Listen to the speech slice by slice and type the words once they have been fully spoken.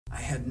I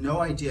had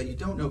no idea. You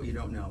don't know what you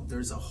don't know.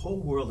 There's a whole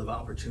world of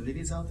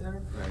opportunities out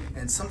there, right.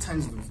 And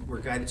sometimes we're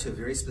guided to a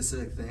very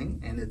specific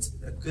thing, and it's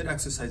a good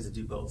exercise to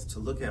do both, to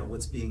look at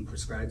what's being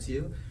prescribed to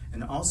you,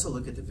 and also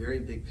look at the very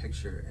big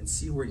picture and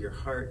see where your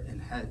heart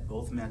and head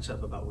both match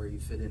up about where you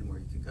fit in and where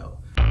you can go.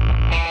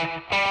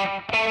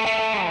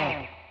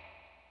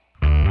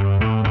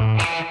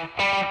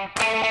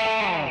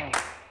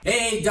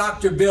 Hey,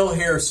 Dr. Bill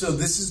here. So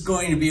this is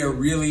going to be a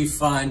really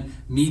fun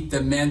Meet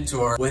the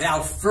Mentor.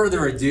 Without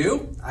further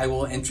ado, I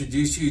will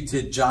introduce you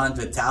to John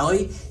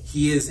Vitali.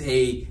 He is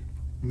a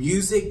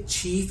music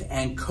chief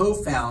and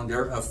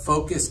co-founder of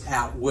Focus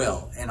at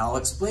Will. And I'll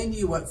explain to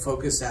you what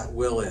Focus at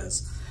Will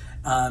is.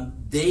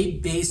 They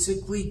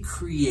basically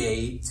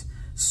create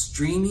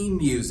streaming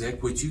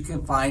music, which you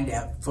can find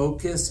at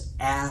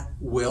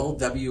focusatwill,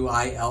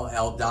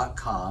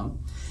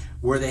 WILL.com,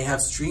 where they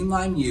have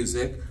streamlined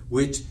music,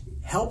 which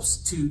helps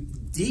to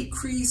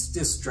decrease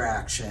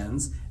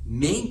distractions,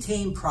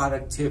 maintain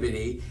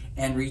productivity,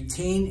 and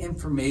retain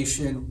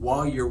information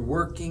while you're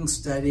working,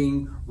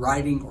 studying,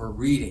 writing, or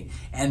reading.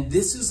 And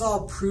this is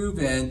all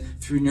proven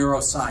through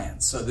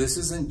neuroscience. So this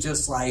isn't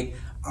just like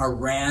a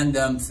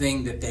random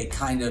thing that they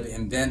kind of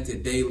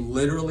invented. They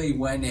literally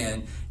went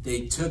in,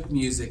 they took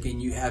music, and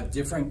you have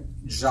different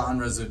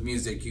genres of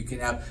music. You can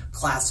have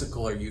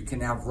classical, or you can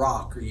have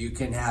rock, or you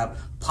can have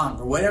punk,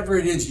 or whatever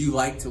it is you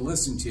like to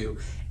listen to.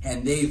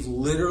 And they've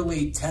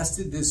literally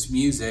tested this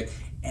music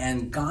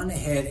and gone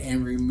ahead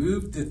and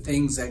removed the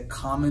things that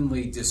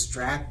commonly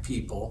distract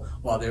people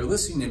while they're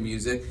listening to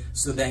music,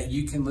 so that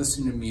you can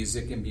listen to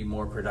music and be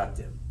more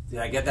productive. Did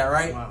I get that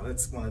right? Wow,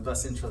 that's one of the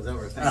best intros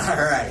ever. Thank you.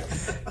 All right.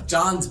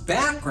 John's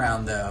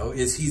background, though,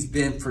 is he's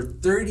been for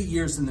 30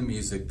 years in the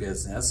music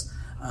business.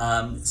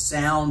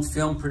 Sound,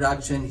 film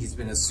production. He's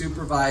been a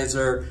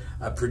supervisor,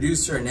 a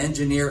producer, an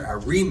engineer, a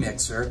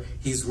remixer.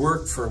 He's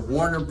worked for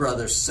Warner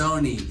Brothers,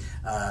 Sony,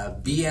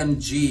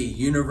 BMG,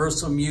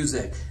 Universal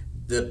Music,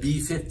 the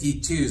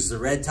B-52s, the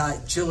Red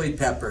Hot Chili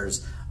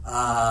Peppers,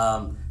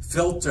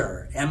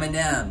 Filter,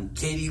 Eminem,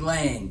 Katie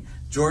Lang,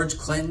 George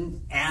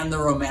Clinton, and the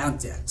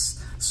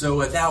Romantics. So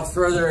without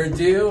further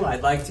ado,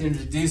 I'd like to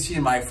introduce you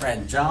to my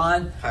friend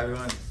John. Hi,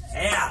 everyone.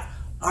 Yeah.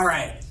 All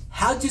right.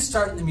 How'd you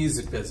start in the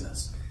music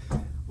business?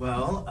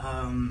 Well,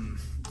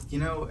 you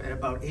know, at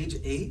about age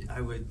 8,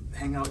 I would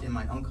hang out in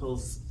my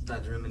uncle's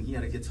bedroom, and he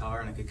had a guitar,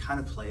 and I could kind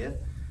of play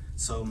it.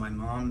 So my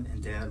mom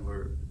and dad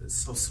were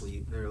so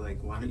sweet. They were like,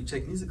 why don't you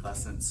take music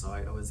lessons? So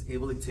I was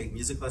able to take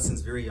music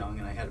lessons very young,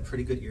 and I had a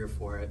pretty good ear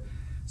for it.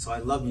 So I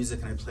love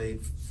music, and I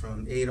played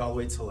from 8 all the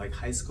way to like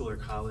high school or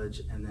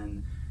college. And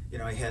then, you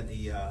know, I had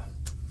the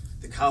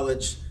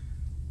college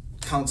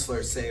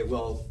counselor say,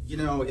 well, you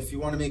know, if you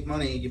want to make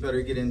money, you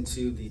better get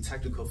into the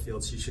technical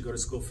field. So you should go to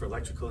school for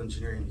electrical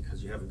engineering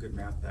because you have a good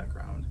math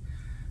background.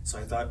 So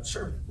I thought,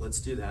 sure,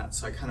 let's do that.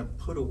 So I kind of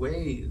put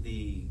away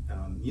the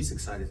music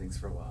side of things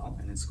for a while.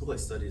 And in school, I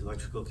studied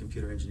electrical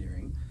computer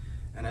engineering.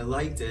 And I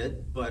liked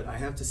it, but I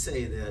have to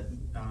say that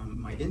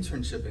my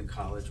internship in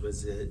college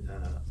was at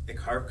a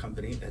car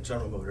company at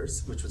General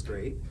Motors, which was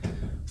great.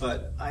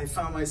 But I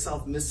found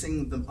myself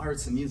missing the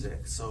arts and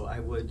music. So I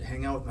would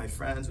hang out with my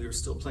friends. We were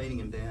still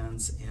playing in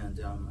bands,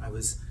 and I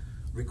was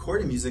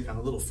recording music on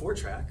a little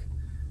 4-track.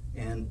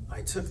 And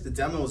I took the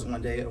demos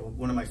one day of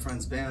one of my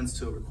friend's bands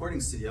to a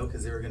recording studio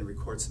because they were going to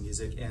record some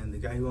music. And the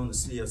guy who owned the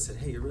studio said,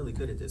 hey, you're really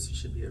good at this. You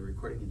should be a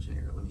recording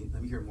engineer. Let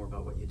me hear more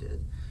about what you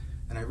did.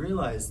 And I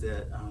realized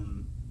that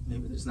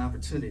maybe there's an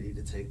opportunity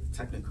to take the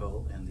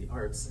technical and the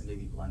arts and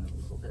maybe blend them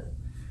a little bit.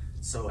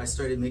 So I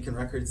started making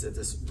records at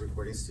this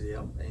recording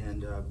studio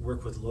and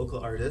worked with local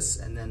artists.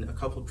 And then a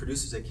couple of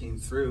producers that came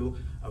through,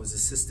 I was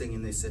assisting,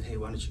 and they said, hey,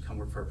 why don't you come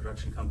work for our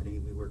production company?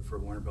 We worked for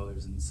Warner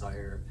Brothers and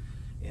Sire,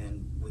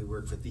 and we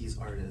worked with these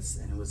artists.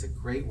 And it was a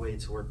great way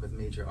to work with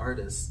major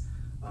artists,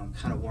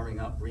 kind of warming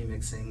up,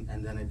 remixing,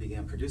 and then I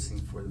began producing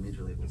for the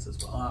major labels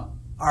as well. Wow.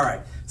 All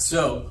right.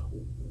 So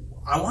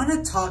I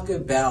want to talk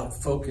about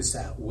Focus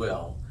at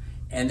Will,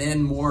 and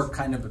then more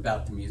kind of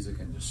about the music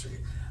industry.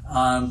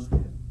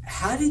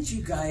 How did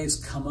you guys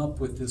come up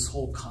with this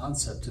whole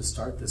concept to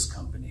start this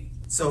company?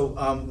 So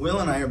Will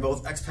and I are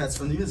both expats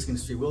from the music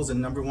industry. Will's a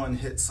 #1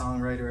 hit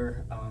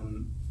songwriter,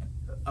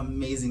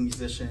 amazing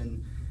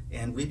musician,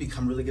 and we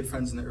become really good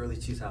friends in the early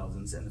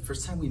 2000s. And the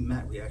first time we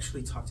met, we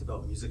actually talked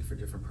about music for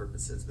different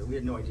purposes, but we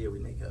had no idea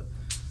we'd make a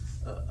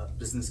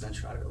business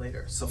venture out of it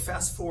later. So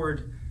fast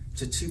forward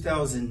to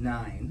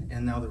 2009,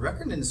 and now the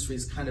record industry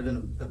is kind of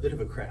in a bit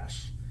of a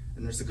crash.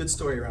 And there's a good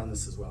story around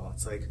this as well.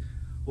 It's like,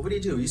 well, what do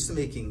you do? We're used to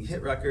making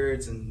hit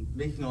records and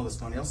making all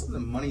this money. Also, the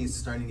money is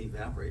starting to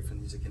evaporate from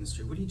the music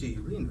industry. What do?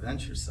 You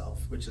reinvent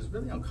yourself, which is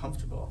really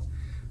uncomfortable.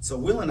 So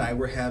Will and I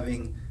were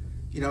having,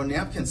 you know,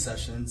 napkin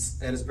sessions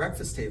at his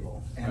breakfast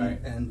table. And,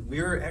 right. And we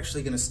were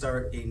actually going to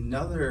start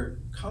another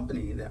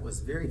company that was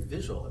very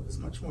visual. It was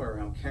much more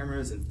around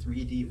cameras and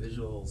 3D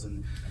visuals.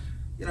 And,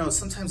 you know,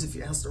 sometimes if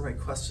you ask the right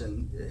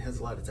question, it has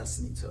a lot of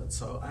destiny to it.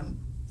 So I'm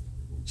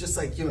just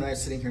like you and I are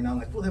sitting here now,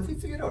 like, well, have we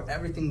figured out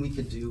everything we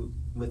could do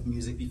with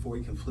music before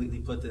we completely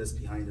put this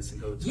behind us and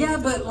go to Yeah,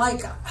 but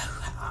like,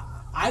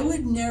 I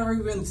would never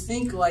even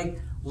think like,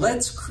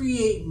 let's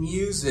create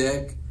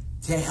music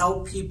to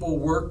help people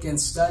work and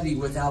study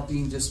without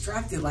being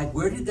distracted. Like,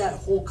 where did that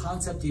whole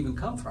concept even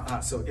come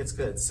from? So it's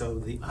good. So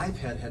the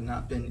iPad had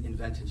not been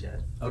invented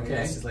yet. Right? Okay.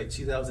 This is like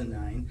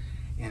 2009.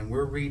 And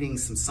we're reading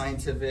some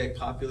scientific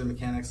popular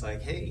mechanics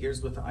like, hey,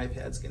 here's what the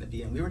iPad's going to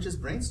be. And we were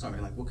just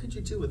brainstorming, like, what could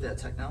you do with that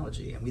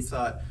technology? And we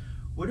thought,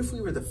 what if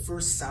we were the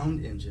first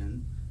sound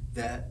engine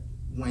that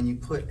when you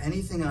put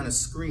anything on a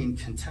screen,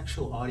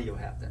 contextual audio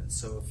happens.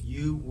 So if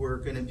you were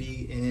going to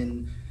be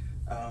in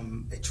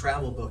a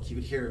travel book, you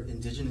would hear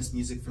indigenous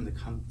music from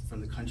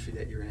the country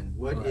that you're in.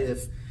 What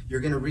if you're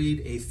going to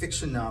read a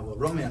fiction novel, a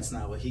romance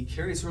novel? He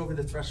carries her over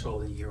the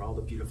threshold and you hear all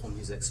the beautiful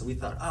music. So we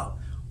thought, oh,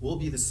 we'll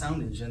be the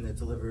sound engine that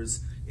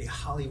delivers a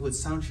Hollywood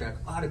soundtrack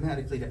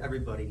automatically to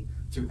everybody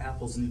through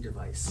Apple's new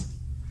device.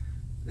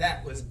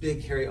 That was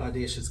big, hairy,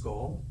 audacious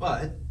goal,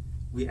 but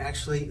we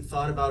actually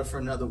thought about it for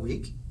another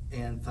week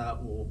and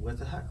thought, well, what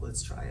the heck,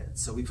 let's try it.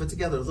 So we put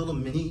together a little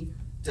mini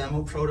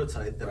demo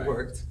prototype that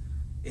worked,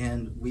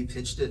 and we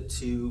pitched it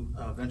to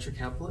venture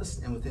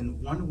capitalists, and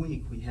within 1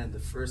 week we had the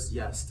first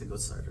yes to go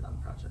started on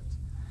the project.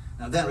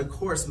 Now that, of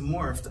course,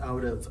 morphed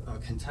out of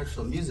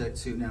contextual music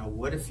to now,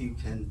 what if you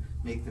can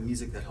make the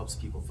music that helps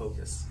people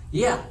focus?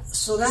 Yeah,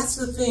 so that's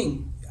the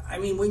thing. I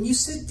mean, when you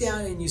sit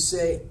down and you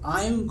say,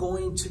 I'm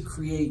going to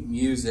create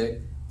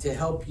music to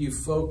help you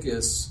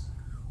focus,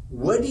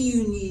 what do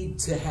you need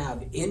to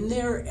have in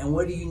there and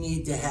what do you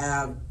need to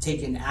have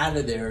taken out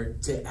of there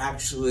to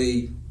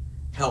actually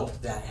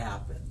help that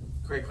happen?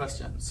 Great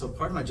question. So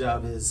part of my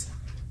job is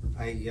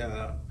I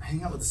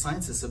hang out with the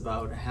scientists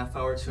about a half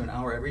hour to an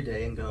hour every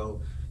day and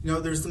go, you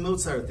know, there's the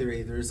Mozart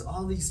theory, there's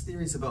all these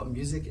theories about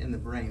music in the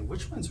brain.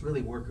 Which ones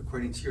really work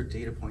according to your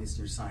data points and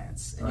your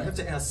science? And you have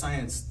to ask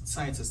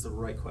scientists the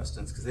right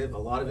questions because they have a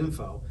lot of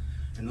info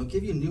and they'll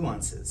give you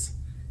nuances.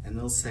 And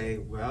they'll say,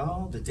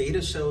 well, the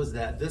data shows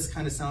that this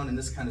kind of sound and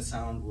this kind of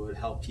sound would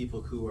help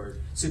people who are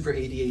super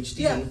ADHD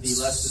be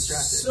less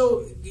distracted.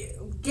 So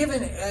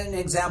given an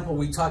example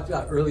we talked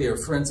about earlier,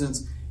 for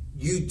instance,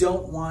 you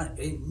don't want,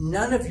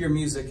 none of your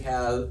music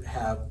have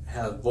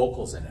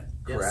vocals in it,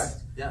 correct?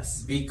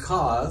 Yes.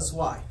 Because,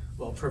 why?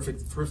 Well,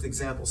 perfect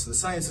example. So the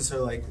scientists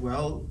are like,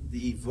 well,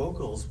 the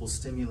vocals will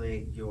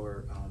stimulate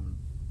your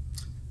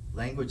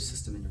language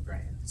system in your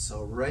brain.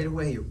 So right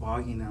away you're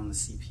bogging down the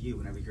CPU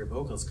whenever you hear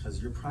vocals because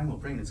your primal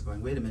brain is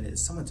going, wait a minute,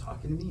 is someone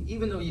talking to me?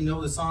 Even though you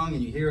know the song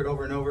and you hear it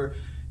over and over,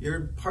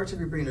 your parts of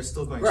your brain are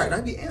still going, should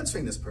I be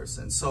answering this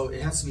person? So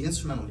it has to be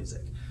instrumental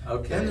music.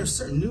 Okay. Then there's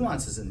certain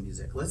nuances in the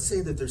music. Let's say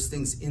that there's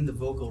things in the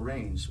vocal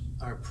range.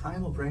 Our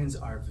primal brains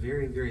are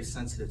very, very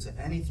sensitive to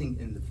anything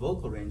in the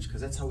vocal range because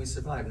that's how we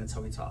survive and that's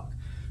how we talk.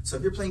 So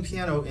if you're playing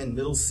piano in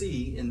middle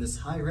C in this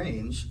high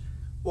range,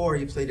 or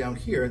you play down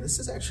here, this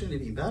is actually going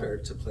to be better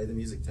to play the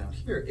music down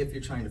here if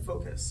you're trying to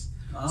focus.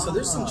 So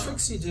there's some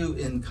tricks you do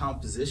in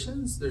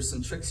compositions, there's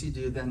some tricks you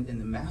do then in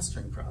the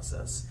mastering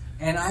process.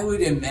 And I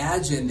would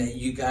imagine that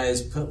you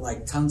guys put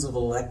like tons of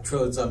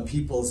electrodes on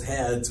people's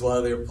heads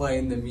while they're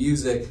playing the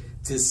music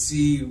to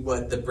see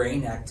what the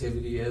brain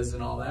activity is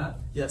and all that?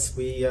 Yes,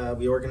 we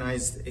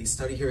organized a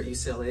study here at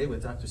UCLA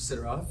with Dr.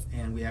 Sidoroff,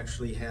 and we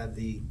actually had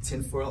the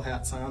tinfoil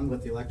hats on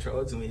with the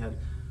electrodes, and we had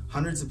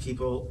hundreds of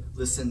people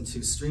listen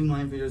to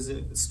streamline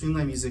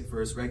music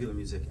versus regular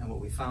music, and what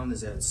we found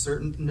is that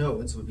certain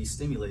nodes would be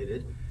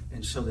stimulated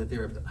and show that they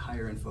were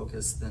higher in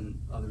focus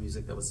than other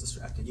music that was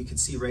distracted. You could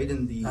see right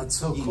in the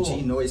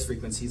EEG noise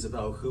frequencies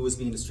about who was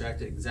being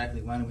distracted,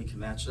 exactly when, and we can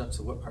match it up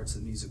to what parts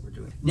of the music we're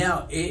doing.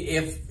 Now,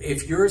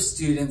 if you're a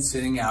student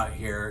sitting out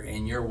here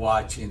and you're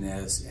watching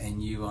this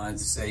and you want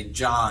to say,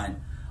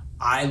 John,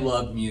 I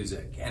love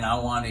music and I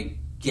want to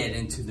get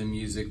into the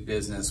music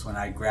business when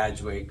I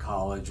graduate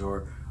college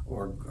or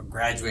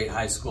graduate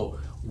high school,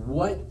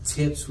 what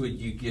tips would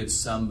you give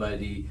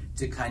somebody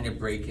to kind of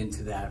break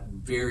into that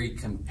very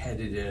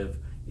competitive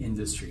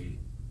industry?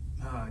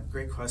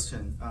 Great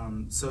question.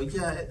 So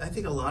yeah, I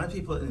think a lot of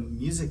people in the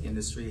music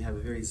industry have a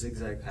very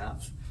zigzag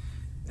path.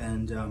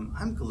 And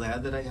I'm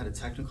glad that I had a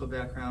technical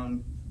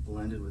background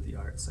blended with the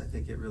arts. I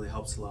think it really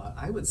helps a lot.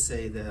 I would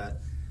say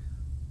that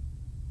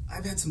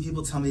I've had some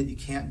people tell me that you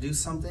can't do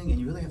something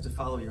and you really have to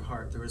follow your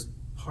heart. There was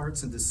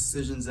parts and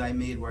decisions I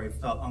made where I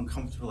felt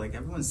uncomfortable, like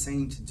everyone's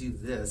saying to do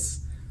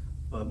this,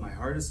 but my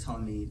heart is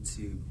telling me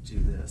to do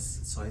this.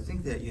 So I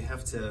think that you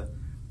have to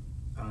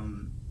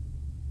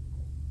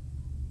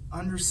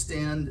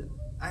understand,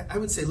 I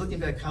would say looking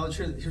back at college,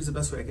 here's the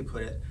best way I could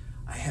put it.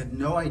 I had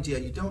no idea,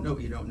 you don't know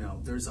what you don't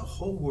know. There's a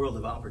whole world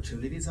of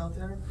opportunities out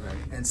there,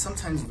 and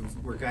sometimes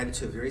we're guided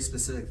to a very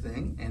specific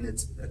thing, and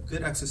it's a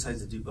good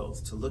exercise to do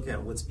both, to look at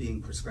what's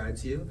being prescribed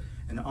to you,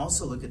 and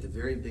also look at the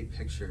very big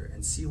picture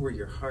and see where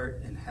your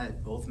heart and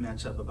head both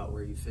match up about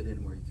where you fit in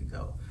and where you could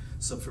go.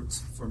 So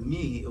for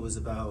me, it was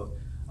about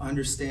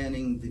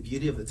understanding the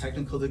beauty of the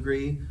technical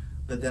degree,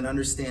 but then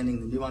understanding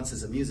the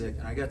nuances of music,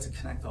 and I got to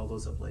connect all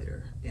those up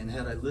later. And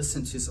had I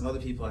listened to some other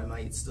people, I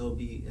might still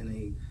be in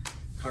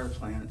a car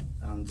plant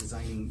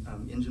designing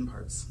engine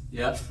parts.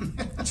 Yep,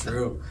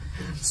 true.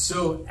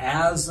 So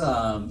as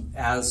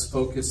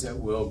Focus at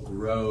Will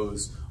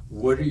grows,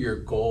 what are your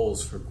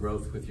goals for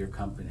growth with your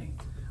company?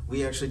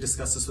 We actually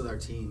discussed this with our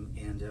team,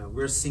 and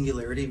we're a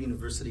Singularity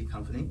University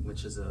company,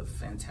 which is a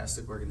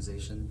fantastic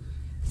organization.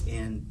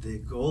 And the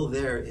goal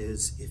there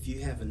is, if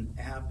you have an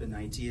app, an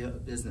idea, a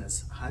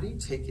business, how do you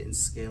take it and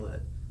scale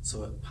it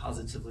so it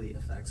positively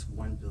affects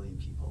 1 billion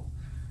people?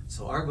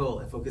 So our goal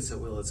at Focus at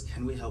Will is,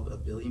 can we help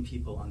 1 billion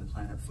people on the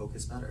planet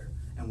focus better?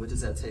 And what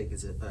does that take?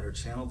 Is it better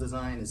channel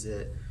design? Is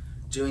it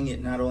doing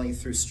it not only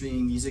through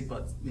streaming music,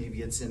 but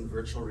maybe it's in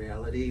virtual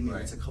reality?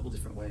 Maybe It's a couple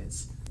different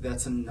ways.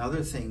 That's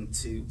another thing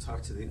to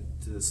talk to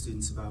the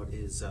students about,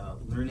 is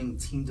learning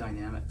team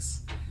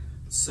dynamics.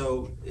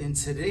 So in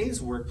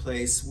today's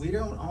workplace, we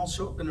don't all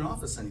show up in an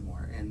office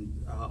anymore.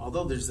 And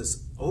although there's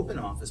this open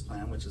office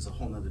plan, which is a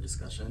whole nother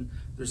discussion,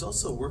 there's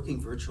also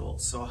working virtual.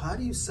 So how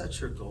do you set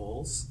your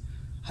goals?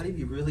 How do you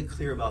be really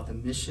clear about the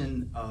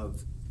mission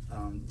of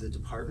the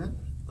department?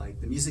 Like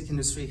the music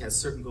industry has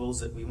certain goals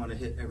that we want to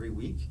hit every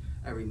week,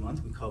 every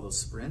month. We call those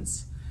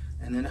sprints.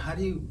 And then how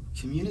do you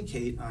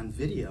communicate on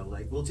video?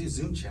 Like we'll do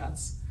Zoom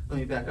chats. Let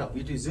me back up.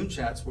 We do Zoom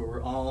chats where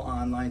we're all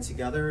online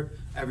together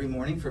every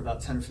morning for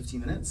about 10 or 15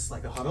 minutes,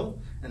 like a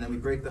huddle. And then we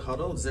break the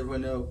huddle. Does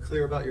everyone know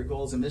clear about your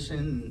goals and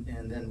mission?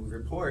 And then we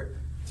report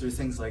through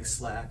things like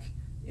Slack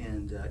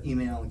and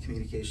email and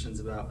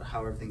communications about how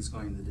everything's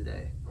going in the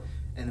day.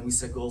 And then we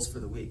set goals for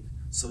the week.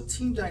 So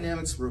team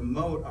dynamics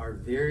remote are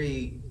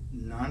very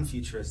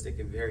non-futuristic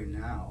and very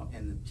now.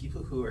 And the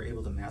people who are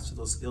able to master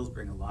those skills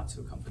bring a lot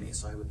to a company.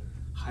 So I would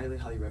highly,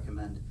 highly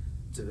recommend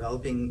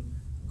developing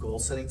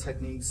goal-setting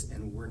techniques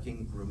and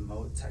working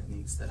remote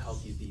techniques that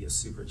help you be a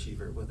super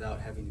achiever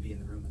without having to be in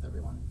the room with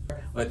everyone.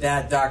 With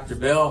that, Dr.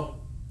 Bill,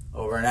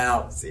 over and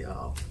out. See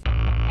y'all.